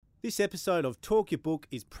This episode of Talk Your Book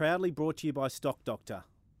is proudly brought to you by Stock Doctor.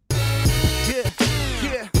 Yeah.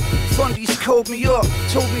 Fundies called me up,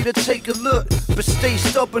 told me to take a look, but stay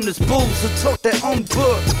stubborn as bulls and talk their own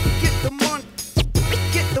book. Get the money,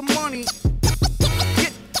 get the money,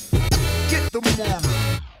 get the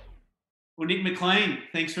money. Well, Nick McLean,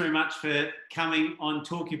 thanks very much for coming on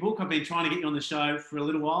Talk Your Book. I've been trying to get you on the show for a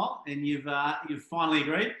little while, and you've finally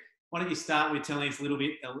agreed. Why don't you start with telling us a little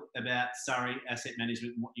bit about Surrey Asset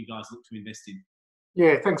Management and what you guys look to invest in?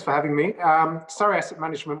 Yeah, thanks for having me. Surrey Asset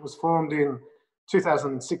Management was formed in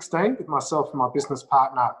 2016 with myself and my business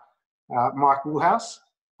partner, Mike Woolhouse.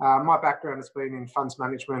 My background has been in funds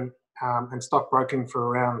management and stockbroking for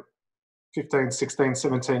around 15, 16,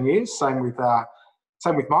 17 years. Same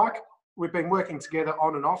with Mike. We've been working together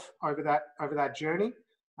on and off over that journey.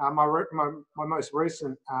 My most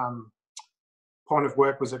recent point of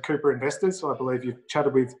work was at Cooper Investors, who I believe you've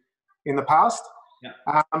chatted with in the past.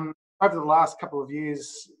 Yeah. Over the last couple of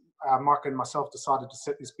years, Mike and myself decided to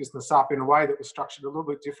set this business up in a way that was structured a little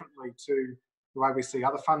bit differently to the way we see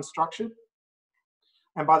other funds structured.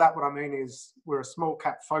 And by that, what I mean is we're a small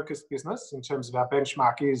cap focused business in terms of our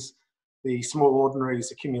benchmark is the Small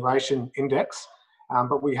Ordinaries Accumulation Index,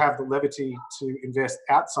 but we have the levity to invest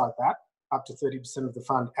outside that, up to 30% of the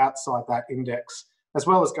fund outside that index, as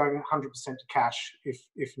well as going 100% to cash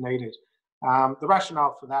if needed. The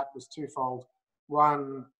rationale for that was twofold.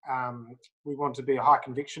 One, we want to be a high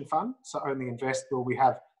conviction fund, so only invest where we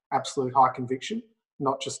have absolute high conviction,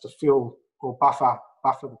 not just to fill or buffer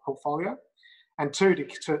the portfolio. And two,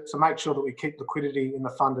 to make sure that we keep liquidity in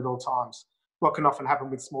the fund at all times. What can often happen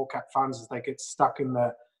with small cap funds is they get stuck in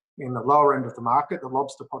the lower end of the market, the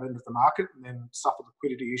lobster pot end of the market, and then suffer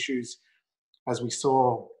liquidity issues, as we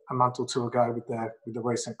saw a month or two ago with the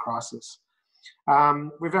recent crisis.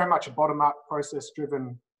 We're very much a bottom-up,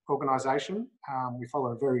 process-driven organisation. We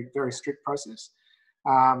follow a very, very strict process.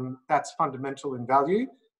 That's fundamental in value,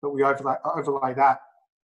 but we overlay that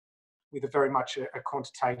with a very much a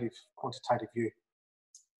quantitative view.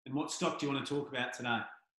 And what stock do you want to talk about today?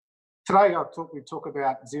 Today, we talk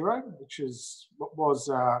about Xero, which is what was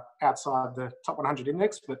outside the top 100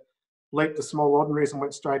 index, but leaped the Small Ordinaries and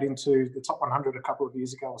went straight into the top 100 a couple of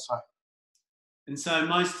years ago or so. And so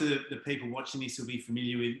most of the people watching this will be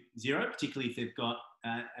familiar with Xero, particularly if they've got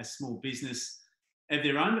a small business of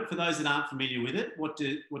their own. But for those that aren't familiar with it, what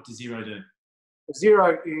does Xero do?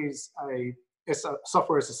 Xero is a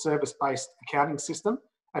software as a service-based accounting system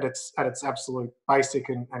at its absolute basic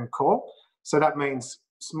and core. So that means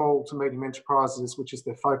small to medium enterprises, which is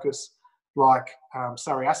their focus, like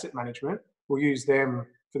Surrey Asset Management, will use them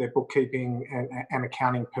for their bookkeeping and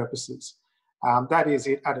accounting purposes. That is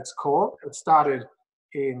it at its core. It started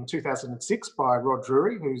in 2006 by Rod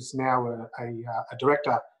Drury, who's now a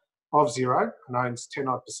director of Xero and owns 10%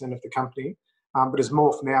 of the company, but has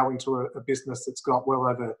morphed now into a business that's got well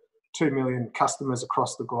over 2 million customers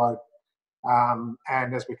across the globe.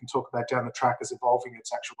 And as we can talk about down the track, is evolving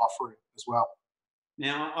its actual offering as well.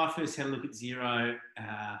 Now, I first had a look at Xero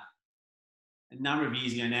a number of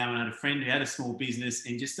years ago now, and I had a friend who had a small business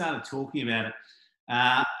and just started talking about it.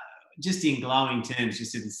 Just in glowing terms,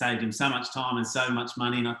 just said it saved him so much time and so much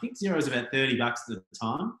money. And I think Xero was about $30 at the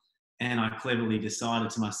time. And I cleverly decided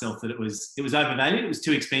to myself that it was overvalued. It was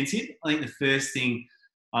too expensive. I think the first thing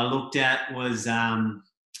I looked at was a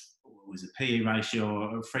PE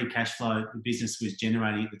ratio or free cash flow the business was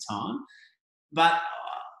generating at the time. But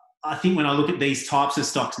I think when I look at these types of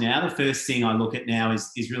stocks now, the first thing I look at now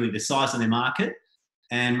is really the size of their market.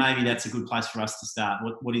 And maybe that's a good place for us to start.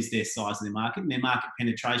 What is their size of their market and their market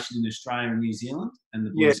penetration in Australia and New Zealand and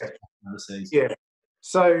the overseas? Yeah.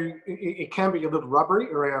 So it can be a little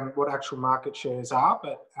rubbery around what actual market shares are,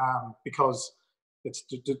 but because it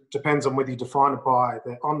depends on whether you define it by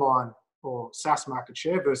the online or SaaS market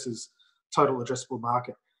share versus total addressable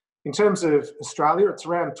market. In terms of Australia, it's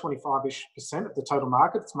around 25-ish% of the total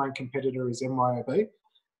market. Its main competitor is MYOB.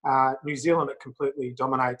 New Zealand, it completely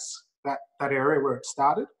dominates that area where it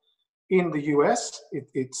started. In the US,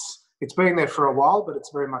 it's been there for a while, but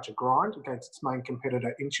it's very much a grind against its main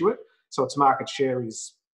competitor, Intuit. So its market share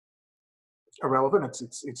is irrelevant.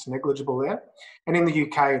 It's negligible there. And in the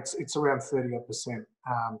UK, it's around 30-odd%,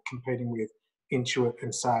 competing with Intuit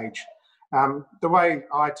and Sage. The way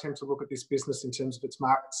I tend to look at this business in terms of its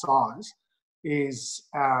market size is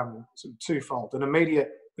sort of twofold. An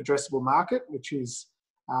immediate addressable market, which is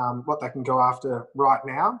what they can go after right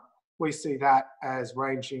now. We see that as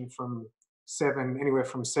ranging from anywhere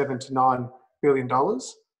from $7 to $9 billion.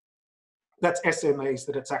 That's SMEs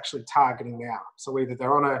that it's actually targeting now. So either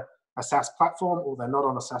they're on a SaaS platform or they're not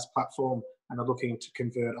on a SaaS platform and are looking to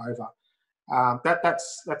convert over.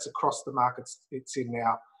 That's across the markets it's in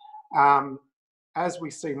now. As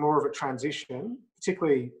we see more of a transition,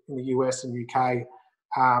 particularly in the US and UK,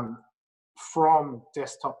 from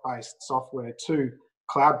desktop-based software to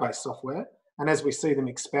cloud-based software, and as we see them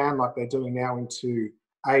expand like they're doing now into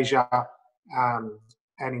Asia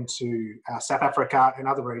and into South Africa and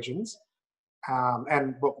other regions,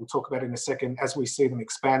 and what we'll talk about in a second, as we see them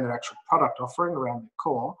expand their actual product offering around the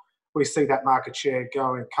core, we see that market share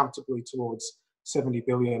going comfortably towards $70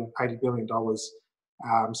 billion, $80 billion.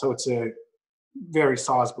 So it's a very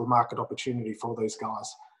sizable market opportunity for these guys.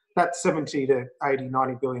 That 70 to 80,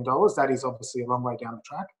 $90 billion, that is obviously a long way down the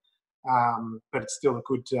track, but it's still a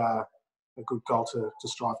good goal to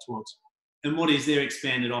strive towards. And what is their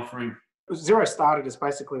expanded offering? Xero started as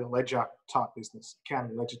basically a ledger type business,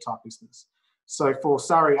 accounting ledger type business. So for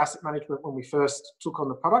Surrey Asset Management, when we first took on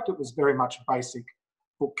the product, it was very much basic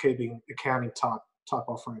bookkeeping, accounting type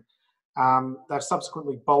offering. They've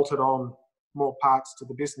subsequently bolted on more parts to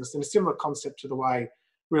the business in a similar concept to the way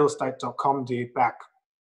realestate.com did back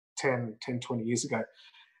 10, 20 years ago.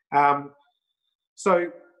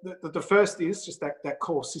 So the first is just that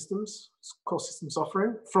core systems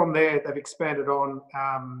offering. From there, they've expanded on,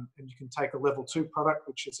 and you can take a level 2 product,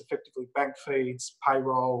 which is effectively bank feeds,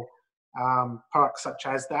 payroll, products such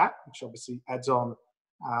as that, which obviously adds on,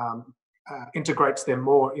 integrates them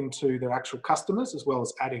more into their actual customers, as well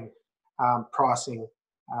as adding pricing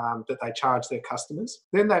that they charge their customers.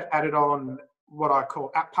 Then they've added on what I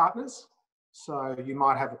call app partners. So you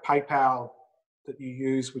might have a PayPal that you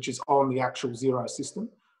use, which is on the actual Xero system,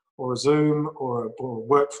 or a Zoom or a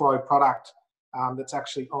workflow product that's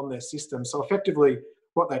actually on their system. So effectively,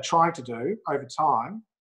 what they're trying to do over time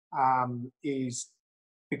is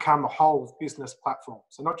become a whole business platform.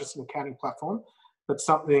 So not just an accounting platform, but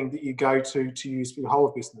something that you go to use for your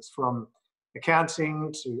whole business, from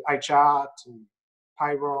accounting to HR to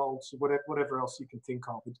payroll to whatever else you can think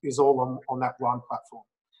of. It is all on that one platform.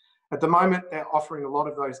 At the moment, they're offering a lot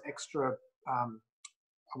of those extra, I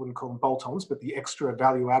wouldn't call them bolt-ons, but the extra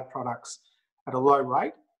value-add products at a low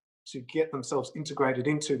rate to get themselves integrated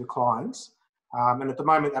into the clients. And at the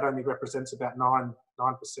moment, that only represents about 9%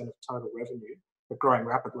 of total revenue, but growing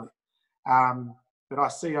rapidly. But I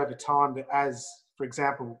see over time that as, for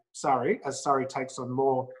example, Surrey takes on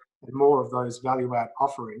more and more of those value-add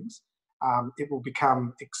offerings, it will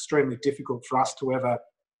become extremely difficult for us to ever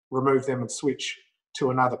remove them and switch to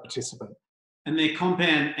another participant. And their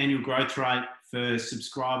compound annual growth rate for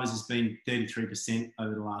subscribers has been 33%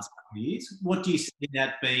 over the last couple of years. What do you see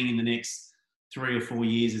that being in the next 3 or 4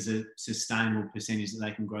 years as a sustainable percentage that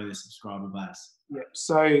they can grow their subscriber base? Yeah,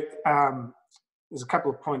 so there's a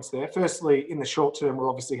couple of points there. Firstly, in the short term, we'll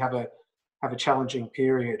obviously have a challenging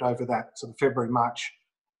period over that sort of February, March,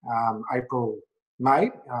 April,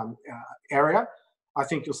 May area. I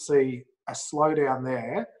think you'll see a slowdown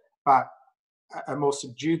there, but a more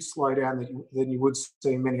subdued slowdown than you would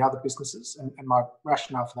see in many other businesses. And my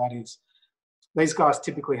rationale for that is these guys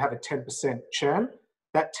typically have a 10% churn.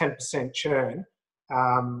 That 10% churn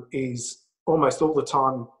is almost all the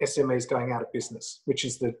time SMEs going out of business, which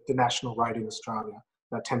is the national rate in Australia,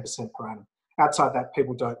 about 10% per annum. Outside that,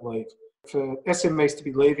 people don't leave. For SMEs to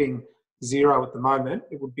be leaving Xero at the moment,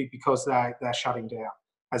 it would be because they're shutting down,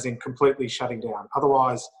 as in completely shutting down.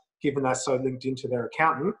 Otherwise, given they're so linked into their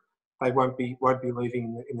accountant, they won't be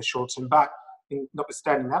leaving in the short term. But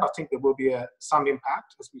notwithstanding that, I think there will be some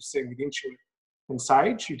impact, as we've seen with Intuit and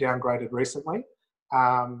Sage, who downgraded recently.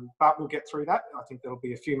 But we'll get through that. I think there'll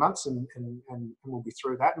be a few months and we'll be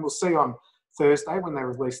through that. And we'll see on Thursday when they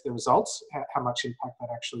release the results how much impact that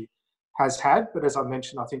actually has had. But as I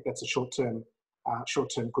mentioned, I think that's a short-term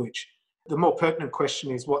glitch. The more pertinent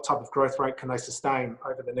question is what type of growth rate can they sustain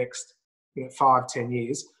over the next 5-10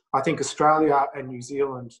 years? I think Australia and New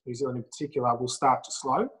Zealand in particular, will start to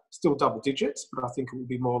slow, still double digits, but I think it will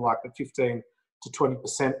be more like a 15 to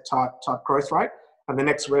 20% type growth rate. And the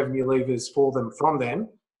next revenue levers for them from then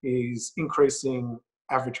is increasing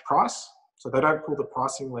average price. So they don't pull the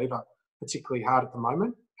pricing lever particularly hard at the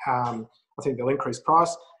moment. I think they'll increase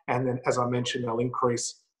price. And then, as I mentioned, they'll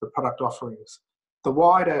increase the product offerings. The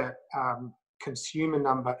wider consumer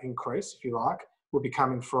number increase, if you like, will be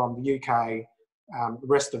coming from the UK, the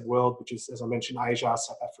rest of the world, which is, as I mentioned, Asia,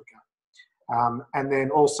 South Africa. And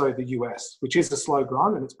then also the US, which is a slow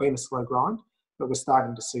grind, and it's been a slow grind, but we're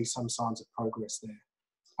starting to see some signs of progress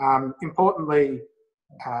there. Importantly,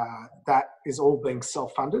 that is all being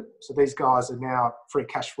self-funded. So these guys are now free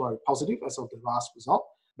cash flow positive as of the last result,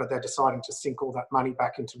 but they're deciding to sink all that money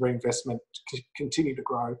back into reinvestment to continue to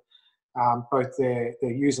grow both their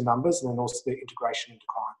user numbers and then also their integration into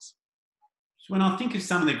clients. When I think of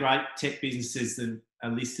some of the great tech businesses that are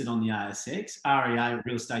listed on the ASX, REA,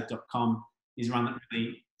 realestate.com, is one that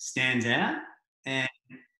really stands out. And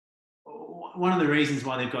one of the reasons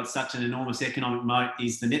why they've got such an enormous economic moat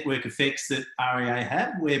is the network effects that REA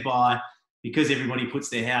have, whereby because everybody puts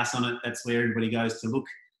their house on it, that's where everybody goes to look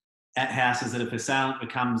at houses that are for sale. It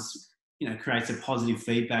becomes, creates a positive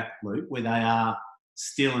feedback loop where they are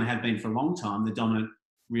still and have been for a long time the dominant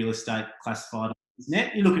real estate classified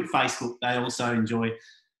net. You look at Facebook, they also enjoy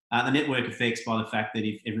the network effects by the fact that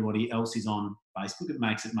if everybody else is on Facebook, it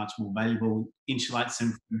makes it much more valuable, insulates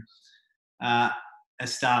them from a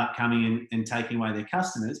startup coming in and taking away their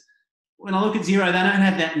customers. When I look at Xero, they don't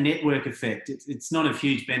have that network effect. It's not a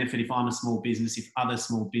huge benefit if I'm a small business, if other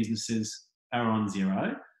small businesses are on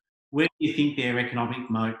Xero. Where do you think their economic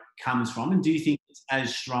moat comes from? And do you think it's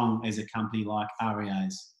as strong as a company like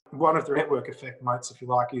REA's? One of the network effect moats, if you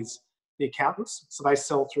like, is the accountants. So they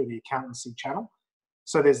sell through the accountancy channel.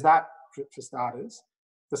 So there's that for starters.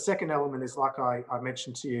 The second element is, like I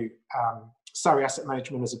mentioned to you, Surrey Asset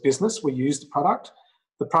Management as a business, we use the product.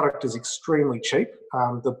 The product is extremely cheap.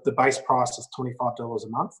 The base price is $25 a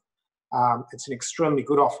month. It's an extremely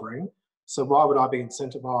good offering. So why would I be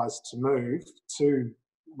incentivized to move to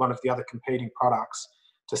one of the other competing products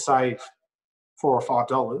to save $4 or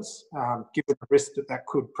 $5, given the risk that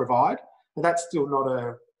could provide? And that's still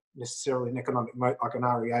not necessarily an economic moat like an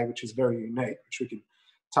REA, which is very unique, which we can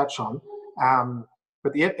touch on.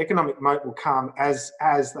 But the economic moat will come as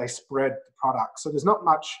they spread the product. So there's not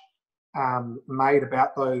much made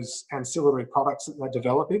about those ancillary products that they're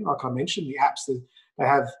developing. Like I mentioned, the apps, they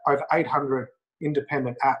have over 800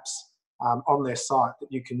 independent apps on their site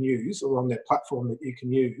that you can use, or on their platform that you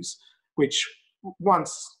can use, which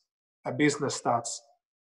once a business starts,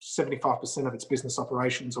 75% of its business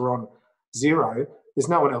operations are on Xero, there's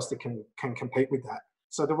no one else that can compete with that.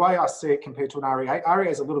 So the way I see it compared to an REA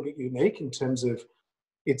is a little bit unique in terms of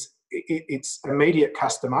its immediate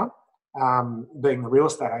customer, being the real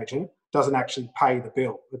estate agent, doesn't actually pay the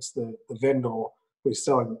bill. It's the vendor who's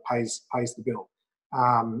selling that pays the bill.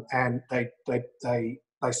 And they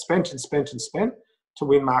spent and spent and spent to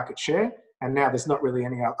win market share. And now there's not really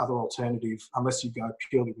any other alternative unless you go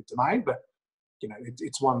purely with domain, but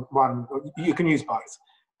it's one, you can use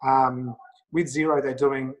both. With Xero, they're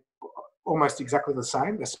doing almost exactly the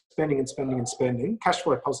same. They're spending and spending and spending, cash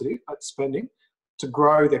flow positive, but spending to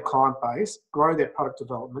grow their client base, grow their product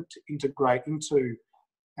development, to integrate into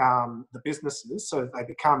the businesses so that they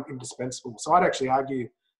become indispensable. So I'd actually argue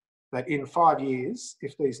that in 5 years,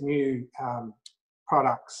 if these new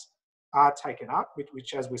products are taken up,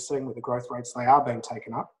 which as we're seeing with the growth rates, they are being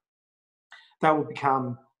taken up, they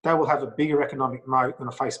will have a bigger economic moat than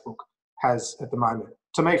a Facebook has at the moment.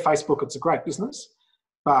 To me, Facebook, it's a great business,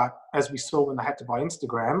 but as we saw when they had to buy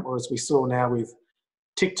Instagram, or as we saw now with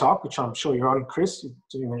TikTok, which I'm sure you're on, Chris, you're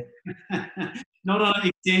doing it. Not on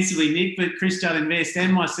it extensively, Nick, but Chris Judd Invest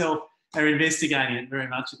and myself are investigating it very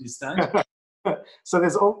much at this stage. So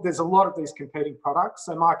there's a lot of these competing products.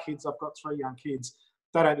 So my kids, I've got 3 young kids,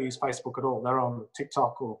 they don't use Facebook at all. They're on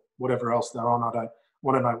TikTok or whatever else they're on. I don't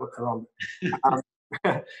want to know what they're on.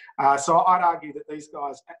 So I'd argue that these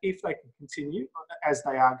guys, if they can continue as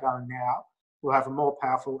they are going now, will have a more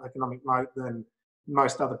powerful economic moat than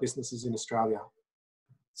most other businesses in Australia.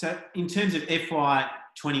 So in terms of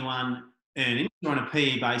FY21 earnings, on a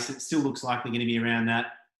PE base, it still looks like they're going to be around that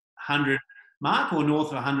 100 mark or north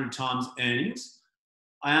of 100 times earnings.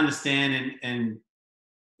 I understand and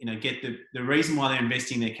get the reason why they're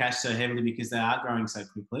investing their cash so heavily, because they are growing so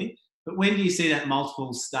quickly. But when do you see that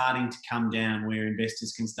multiple starting to come down, where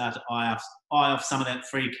investors can start to eye off some of that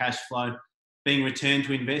free cash flow being returned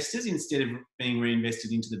to investors instead of being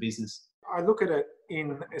reinvested into the business? I look at it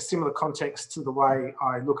in a similar context to the way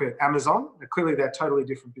I look at Amazon. Clearly, they're totally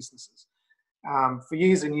different businesses. For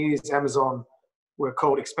years and years, Amazon were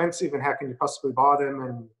called expensive and how can you possibly buy them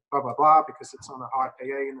and blah, blah, blah, because it's on a high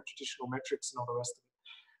PE and the traditional metrics and all the rest of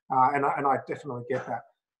it. And I definitely get that.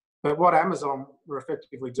 But what Amazon were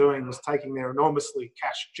effectively doing was taking their enormously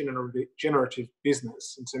cash generative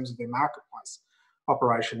business in terms of their marketplace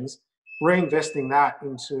operations, reinvesting that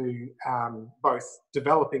into both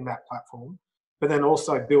developing that platform, but then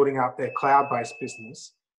also building up their cloud-based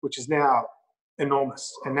business, which is now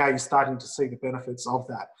enormous. And now you're starting to see the benefits of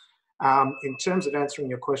that. In terms of answering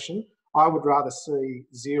your question, I would rather see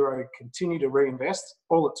Xero continue to reinvest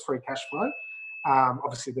all its free cash flow.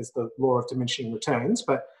 Obviously, there's the law of diminishing returns,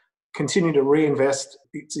 but continue to reinvest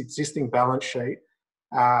its existing balance sheet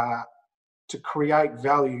to create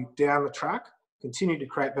value down the track, continue to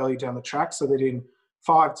create value down the track so that in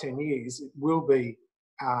 5-10 years, it will be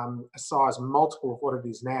a size multiple of what it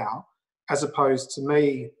is now as opposed to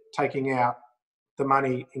me taking out the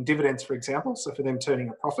money in dividends, for example. So for them turning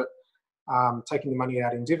a profit, taking the money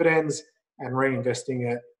out in dividends and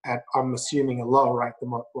reinvesting it at, I'm assuming, a lower rate than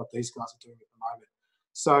what these guys are doing at the moment.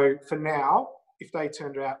 So for now, if they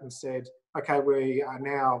turned out and said, okay, we are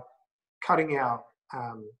now cutting our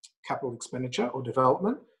capital expenditure or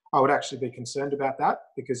development, I would actually be concerned about that,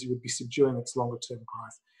 because you would be subduing its longer term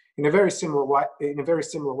growth. In a very similar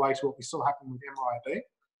way to what we saw happen with MYOB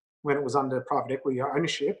when it was under private equity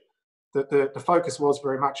ownership, the focus was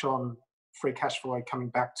very much on free cash flow coming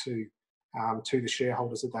back to the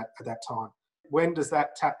shareholders at that time. When does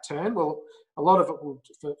that tap turn? Well, a lot of it will,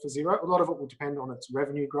 for Xero, a lot of it will depend on its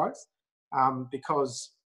revenue growth,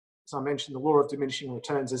 because, as I mentioned, the law of diminishing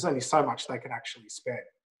returns, there's only so much they can actually spend.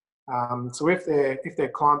 So if their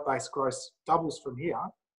client base growth doubles from here,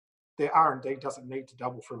 their R&D doesn't need to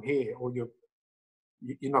double from here, or you're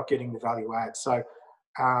not getting the value add. So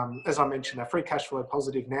as I mentioned, they're free cash flow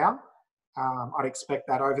positive now. I'd expect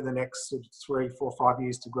that over the next 3, 4, 5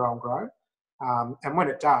 years to grow and grow. And when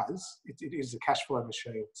it does, it is a cash flow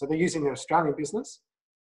machine. So they're using their Australian business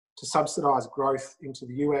to subsidise growth into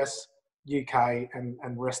the US, UK, and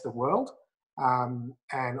the rest of the world.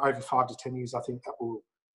 And over 5 to 10 years, I think that will,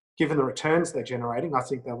 given the returns they're generating, I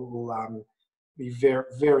think that will be very,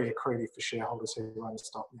 very accretive for shareholders who own the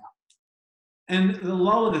stock now. And the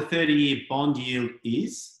lower the 30-year bond yield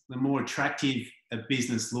is, the more attractive a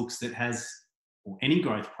business looks that has, or any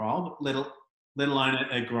growth profile, let alone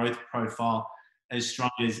a growth profile as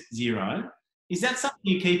strong as Xero. Is that something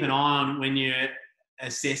you keep an eye on when you're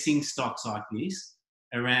assessing stocks like this,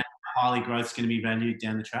 around how highly growth is going to be valued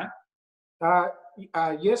down the track?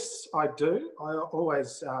 Yes, I do. I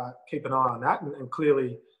always keep an eye on that, and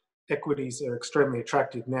clearly equities are extremely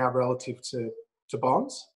attractive now relative to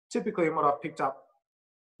bonds. Typically, what I've picked up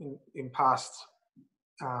in past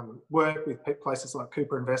work with places like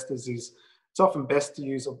Cooper Investors is it's often best to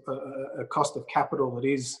use a cost of capital that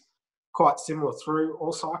is quite similar through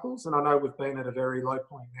all cycles. And I know we've been at a very low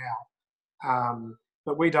point now,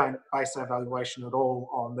 but we don't base our valuation at all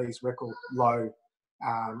on these record low,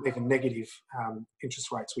 even negative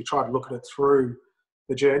interest rates. We try to look at it through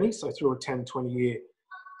the journey, so through a 10, 20-year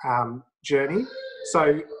journey.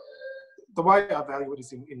 So the way I value it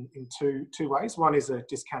is in two ways. One is a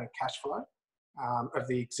discounted cash flow of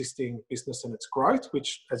the existing business and its growth,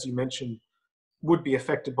 which, as you mentioned, would be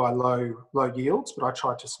affected by low yields, but I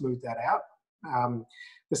try to smooth that out.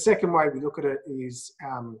 The second way we look at it is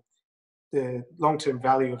the long-term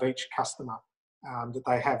value of each customer that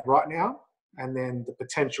they have right now, and then the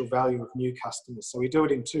potential value of new customers. So we do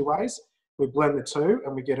it in two ways. We blend the two,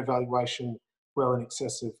 and we get a valuation well in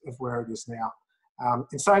excess of where it is now.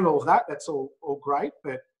 In saying all of that, that's all great,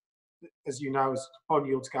 but as you know, as bond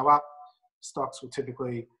yields go up, stocks will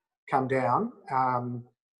typically come down.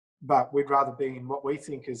 But we'd rather be in what we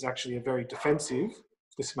think is actually a very defensive,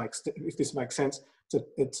 if this makes sense,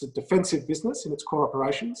 it's a defensive business in its core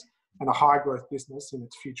operations and a high growth business in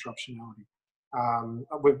its future optionality.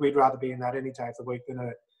 We'd rather be in that any day of the week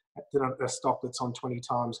than a stock that's on 20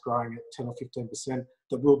 times growing at 10 or 15%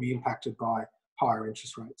 that will be impacted by higher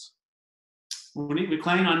interest rates. Well, Nick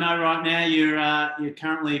McLean, I know right now you're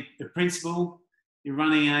currently a principal. You're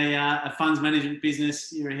running a funds management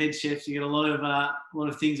business. You're a head chef. You got a lot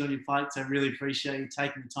of things on your plate. So I really appreciate you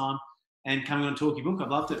taking the time and coming on Talkie Book.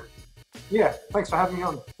 I've loved it. Yeah, thanks for having me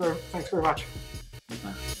on. Thanks very much.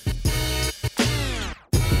 Okay.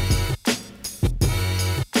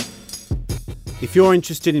 If you're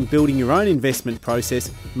interested in building your own investment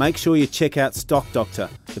process, make sure you check out Stock Doctor,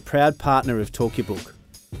 the proud partner of Talkie Book.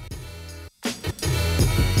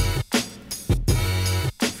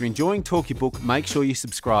 If you're enjoying Talkie Book, make sure you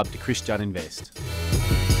subscribe to Chris Judd Invest.